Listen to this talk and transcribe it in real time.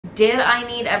Did I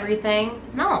need everything?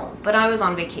 No, but I was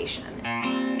on vacation.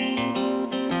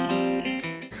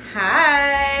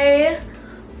 Hi!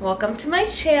 Welcome to my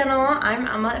channel. I'm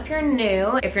Emma if you're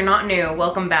new. If you're not new,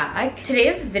 welcome back.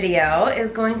 Today's video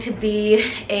is going to be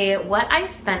a what I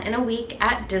spent in a week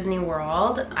at Disney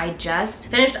World. I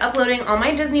just finished uploading all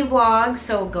my Disney vlogs,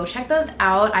 so go check those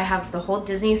out. I have the whole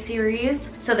Disney series.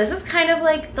 So this is kind of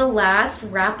like the last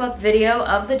wrap-up video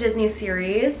of the Disney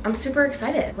series. I'm super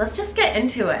excited. Let's just get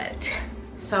into it.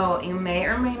 So you may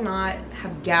or may not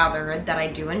have gathered that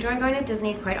I do enjoy going to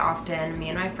Disney quite often. Me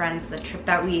and my friends, the trip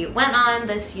that we went on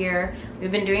this year,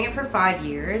 we've been doing it for 5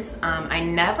 years. I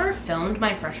never filmed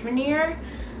my freshman year,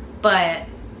 but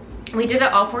we did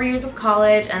it all 4 years of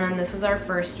college, and then this was our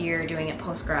first year doing it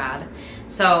post-grad.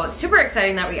 So super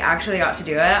exciting that we actually got to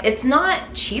do it. It's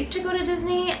not cheap to go to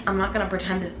Disney. I'm not gonna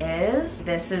pretend it is.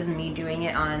 This is me doing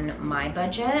it on my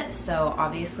budget. So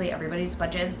obviously everybody's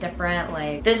budget is different.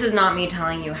 Like, this is not me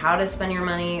telling you how to spend your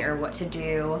money or what to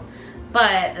do,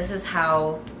 but this is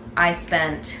how I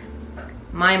spent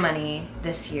my money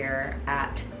this year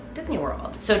at Disney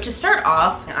World. So to start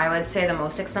off, I would say the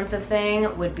most expensive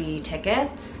thing would be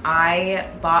tickets. I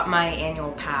bought my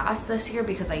annual pass this year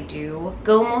because I do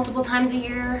go multiple times a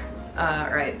year,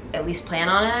 or I at least plan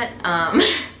on it.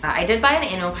 I did buy an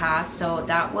annual pass, so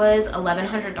that was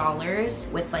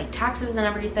 $1,100 with like taxes and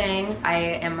everything. I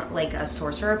am like a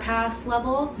Sorcerer Pass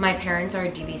level. My parents are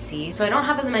DVC, so I don't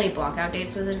have as many blockout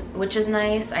dates, which is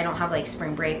nice. I don't have like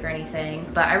spring break or anything,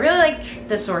 but I really like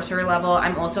the Sorcerer level.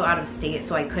 I'm also out of state,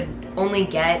 so I could only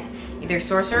get either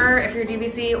Sorcerer if you're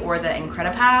DVC or the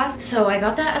Incredipass. So I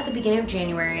got that at the beginning of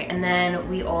January, and then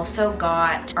we also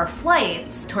got our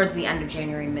flights towards the end of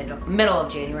January, middle of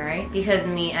January, because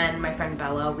me and my friend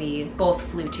Bella, we both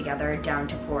flew together down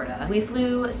to Florida. We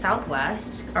flew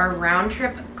Southwest. Our round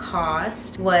trip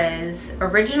cost was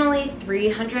originally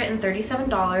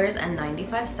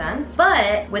 $337.95,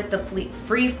 but with the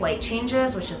free flight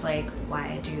changes, which is like why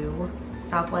I do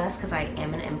Southwest, because I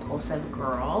am an impulsive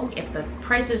girl. If the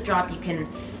prices drop, you can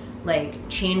like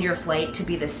change your flight to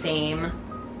be the same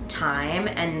time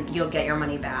and you'll get your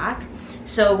money back.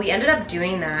 So we ended up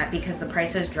doing that because the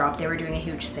prices dropped. They were doing a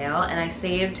huge sale, and I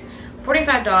saved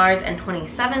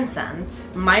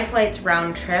 $45.27. My flights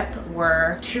round trip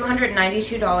were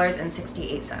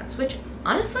 $292.68, which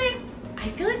honestly,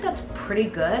 I feel like that's pretty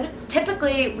good.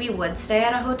 Typically, we would stay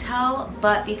at a hotel,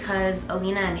 but because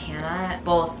Alina and Hannah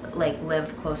both like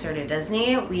live closer to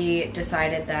Disney, we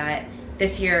decided that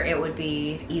this year it would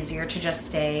be easier to just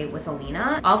stay with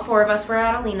Alina. All 4 of us were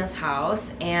at Alina's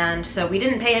house, and so we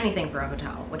didn't pay anything for a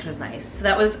hotel, which was nice. So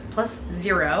that was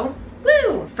 +0.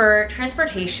 Woo! For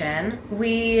transportation,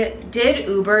 we did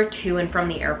Uber to and from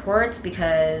the airports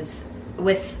because,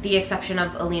 with the exception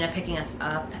of Alina picking us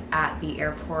up at the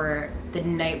airport the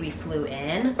night we flew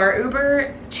in, our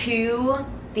Uber to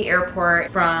the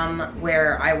airport from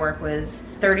where I work was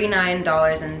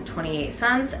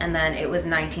 $39.28, and then it was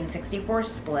 $19.64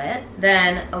 split.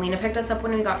 Then Alina picked us up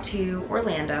when we got to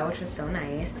Orlando, which was so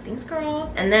nice. Thanks,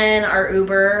 girl. And then our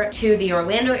Uber to the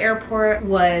Orlando airport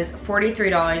was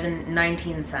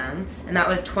 $43.19, and that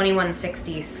was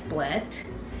 $21.60 split.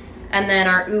 And then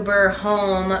our Uber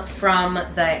home from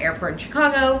the airport in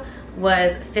Chicago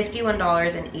was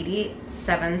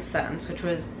 $51.87, which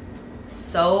was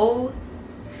so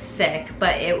sick,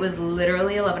 but it was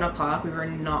literally 11 o'clock. We were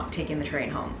not taking the train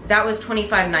home. That was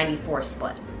 $25.94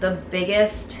 split. The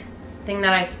biggest thing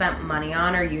that I spent money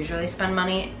on, or usually spend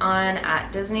money on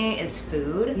at Disney, is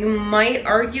food. You might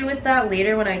argue with that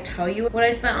later when I tell you what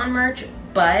I spent on merch,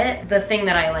 but the thing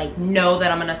that I like know that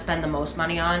I'm gonna spend the most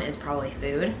money on is probably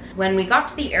food. When we got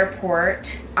to the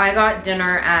airport, I got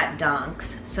dinner at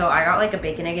Dunk's. So I got like a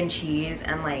bacon, egg, and cheese,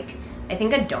 and like, I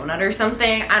think a donut or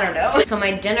something, I don't know. So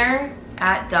my dinner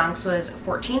at Dunk's was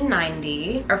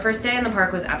 $14.90. Our first day in the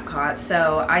park was Epcot,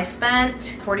 so I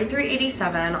spent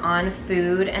 $43.87 on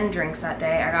food and drinks that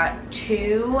day. I got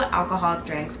 2 alcoholic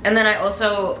drinks, and then I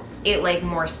also ate like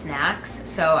more snacks.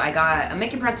 So I got a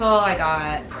Mickey pretzel, I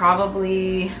got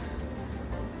probably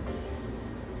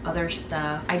other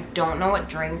stuff. I don't know what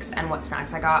drinks and what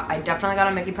snacks I got. I definitely got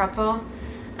a Mickey pretzel,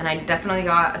 and I definitely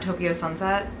got a Tokyo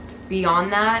Sunset.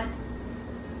 Beyond that,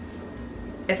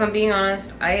 if I'm being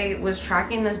honest, I was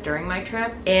tracking this during my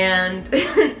trip, and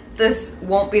this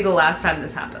won't be the last time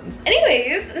this happens.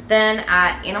 Anyways, then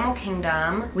at Animal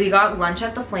Kingdom, we got lunch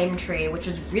at the Flame Tree, which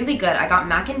was really good. I got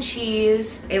mac and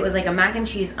cheese. It was like a mac and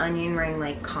cheese onion ring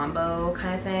like combo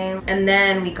kind of thing. And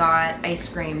then we got ice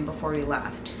cream before we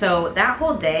left. So that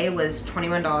whole day was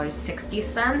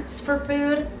 $21.60 for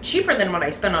food. Cheaper than what I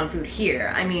spend on food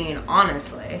here. I mean,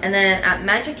 honestly. And then at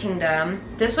Magic Kingdom,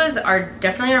 this was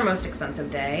definitely our most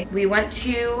expensive day. We went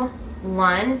to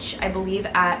lunch, I believe,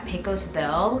 at Pecos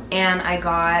Bill, and I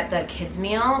got the kids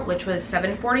meal, which was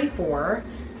 $7.44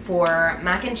 for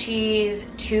mac and cheese,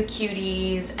 2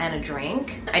 cuties, and a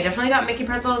drink. I definitely got Mickey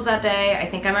pretzels that day. I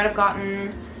think I might have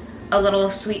gotten a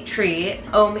little sweet treat.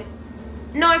 Oh,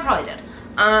 no, I probably did.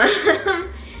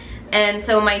 And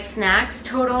so my snacks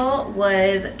total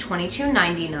was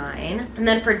 $22.99. And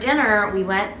then for dinner, we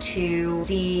went to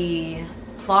the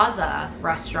Plaza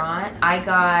restaurant. I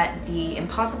got the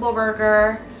Impossible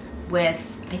Burger with,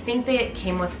 I think it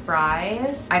came with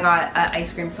fries. I got an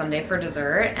ice cream sundae for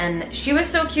dessert, and she was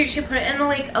so cute. She put it in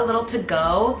like a little to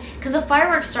go because the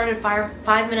fireworks started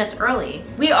five minutes early.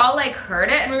 We all like heard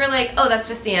it and we were like, oh, that's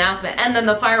just the announcement. And then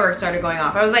the fireworks started going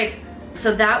off. I was like,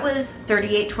 so that was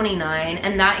 $38.29,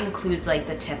 and that includes like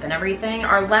the tip and everything.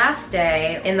 Our last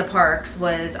day in the parks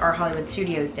was our Hollywood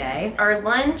Studios day. Our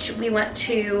lunch, we went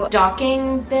to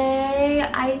Docking Bay,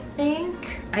 I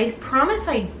think. I promise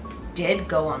I did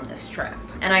go on this trip.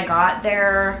 And I got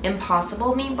their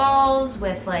Impossible meatballs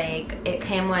with like, it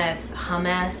came with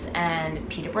hummus and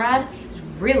pita bread. It was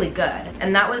really good.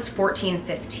 And that was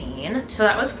 $14.15. So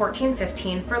that was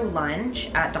 $14.15 for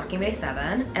lunch at Docking Bay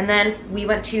 7. And then we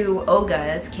went to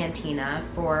Oga's Cantina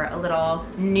for a little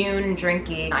noon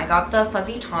drinky. I got the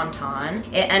Fuzzy Tauntaun.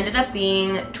 It ended up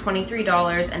being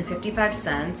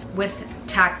 $23.55 with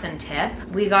tax and tip.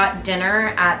 We got dinner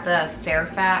at the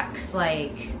Fairfax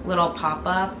like little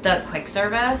pop-up, the quick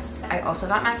service. I also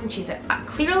got mac and cheese.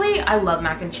 Clearly I love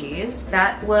mac and cheese.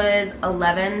 That was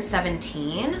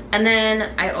 $11.17. And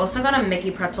then I also got a Mickey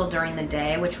pretzel during the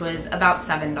day, which was about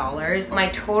 $7. My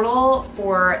total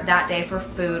for that day for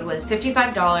food was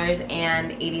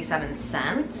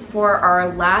 $55.87. For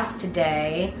our last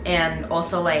day and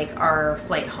also like our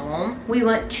flight home, we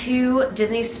went to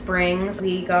Disney Springs.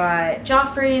 We got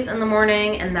Joffrey's in the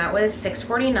morning, and that was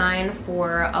 $6.49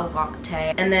 for a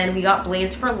latte. And then we got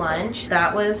Blaze for lunch.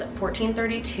 That was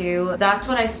 $14.32. That's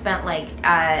what I spent like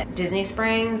at Disney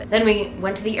Springs. Then we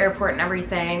went to the airport and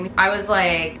everything. I was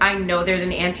like, I know there's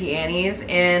an Auntie Annie's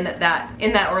in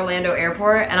that Orlando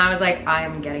airport, and I was like, I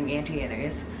am getting Auntie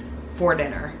Annie's for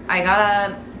dinner. I got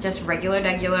a just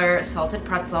regular salted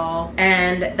pretzel,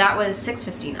 and that was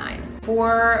 $6.59.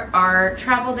 For our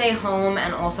travel day home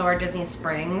and also our Disney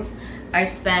Springs, I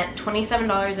spent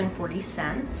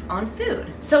 $27.40 on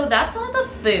food. So that's all the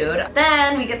food.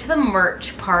 Then we get to the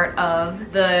merch part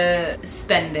of the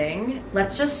spending.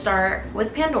 Let's just start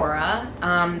with Pandora.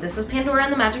 This was Pandora in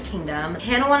the Magic Kingdom.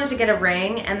 Hannah wanted to get a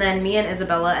ring, and then me and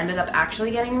Isabella ended up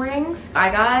actually getting rings.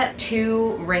 I got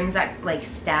 2 rings that like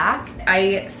stack.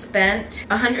 I spent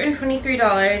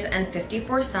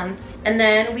 $123.54. And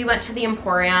then we went to the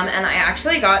Emporium, and I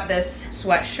actually got this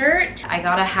sweatshirt. I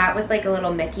got a hat with like a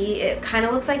little Mickey. It kind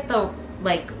of looks like the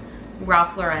like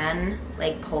Ralph Lauren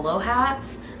like polo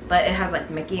hats, but it has like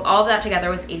Mickey. All of that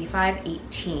together was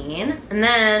 $85.18. And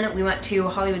then we went to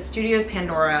Hollywood Studios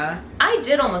Pandora. I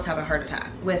did almost have a heart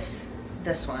attack with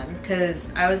this one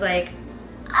because I was like,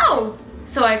 oh.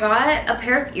 So I got a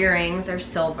pair of earrings. They're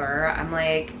silver. I'm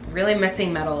like really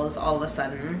mixing metals all of a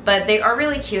sudden, but they are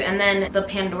really cute. And then the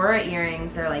Pandora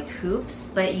earrings, they're like hoops,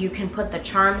 but you can put the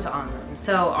charms on them.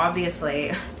 So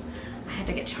obviously I had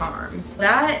to get charms.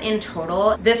 That in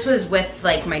total, this was with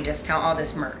like my discount, all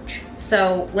this merch.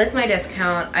 So with my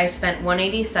discount, I spent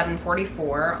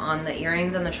 $187.44 on the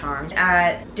earrings and the charms.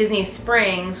 At Disney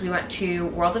Springs, we went to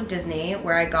World of Disney,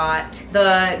 where I got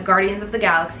the Guardians of the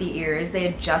Galaxy ears. They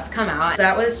had just come out. So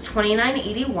that was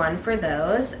 $29.81 for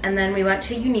those. And then we went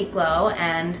to Uniqlo,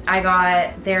 and I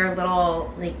got their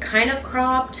little like kind of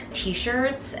cropped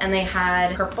t-shirts, and they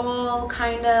had purple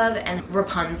kind of and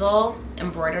Rapunzel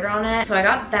embroidered on it. So I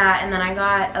got that, and then I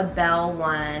got a Belle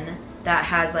one that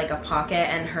has like a pocket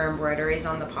and her embroideries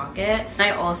on the pocket. And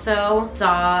I also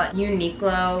saw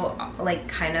Uniqlo like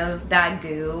kind of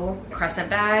bagoo crescent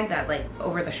bag, that like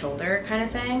over the shoulder kind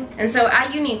of thing. And so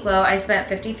at Uniqlo I spent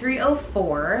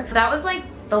 $53.04. That was like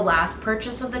the last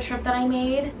purchase of the trip that I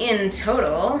made. In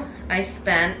total, I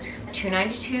spent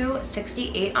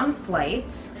 $292.68 on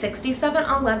flights,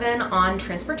 $67.11 on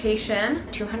transportation,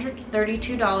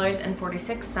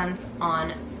 $232.46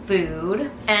 on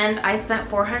food, and I spent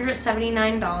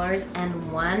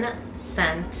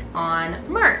 $479.01 on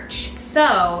merch.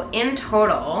 So in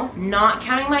total, not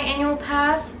counting my annual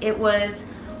pass, it was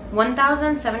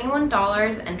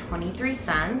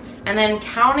 $1,071.23, and then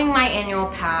counting my annual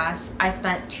pass, I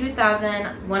spent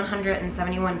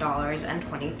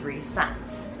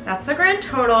 $2,171.23. That's the grand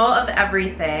total of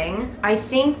everything. I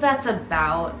think that's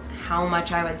about how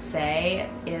much I would say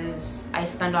is I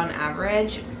spend on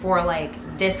average for like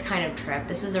this kind of trip.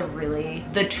 This is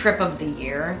the trip of the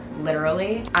year,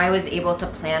 literally. I was able to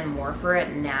plan more for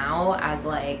it now as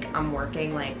like I'm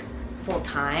working like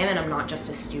full-time and I'm not just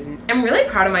a student. I'm really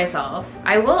proud of myself.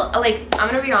 I'm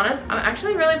gonna be honest, I'm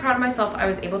actually really proud of myself. I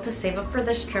was able to save up for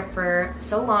this trip for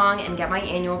so long and get my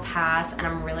annual pass, and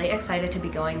I'm really excited to be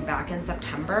going back in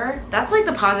September. That's like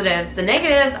the positives. The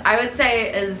negatives, I would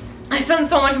say, is I spend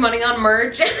so much money on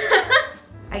merch.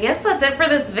 I guess that's it for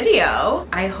this video.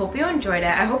 I hope you enjoyed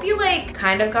it. I hope you like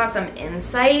kind of got some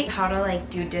insight how to like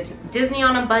do Disney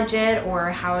on a budget,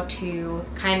 or how to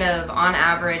kind of on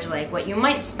average like what you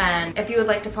might spend. If you would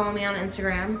like to follow me on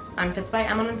Instagram, I'm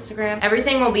FitsByEm on Instagram.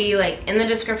 Everything will be like in the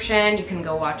description. You can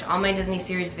go watch all my Disney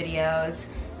series videos,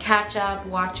 catch up,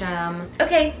 watch them.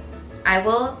 Okay, I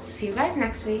will see you guys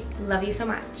next week. Love you so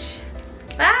much.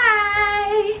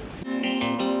 Bye.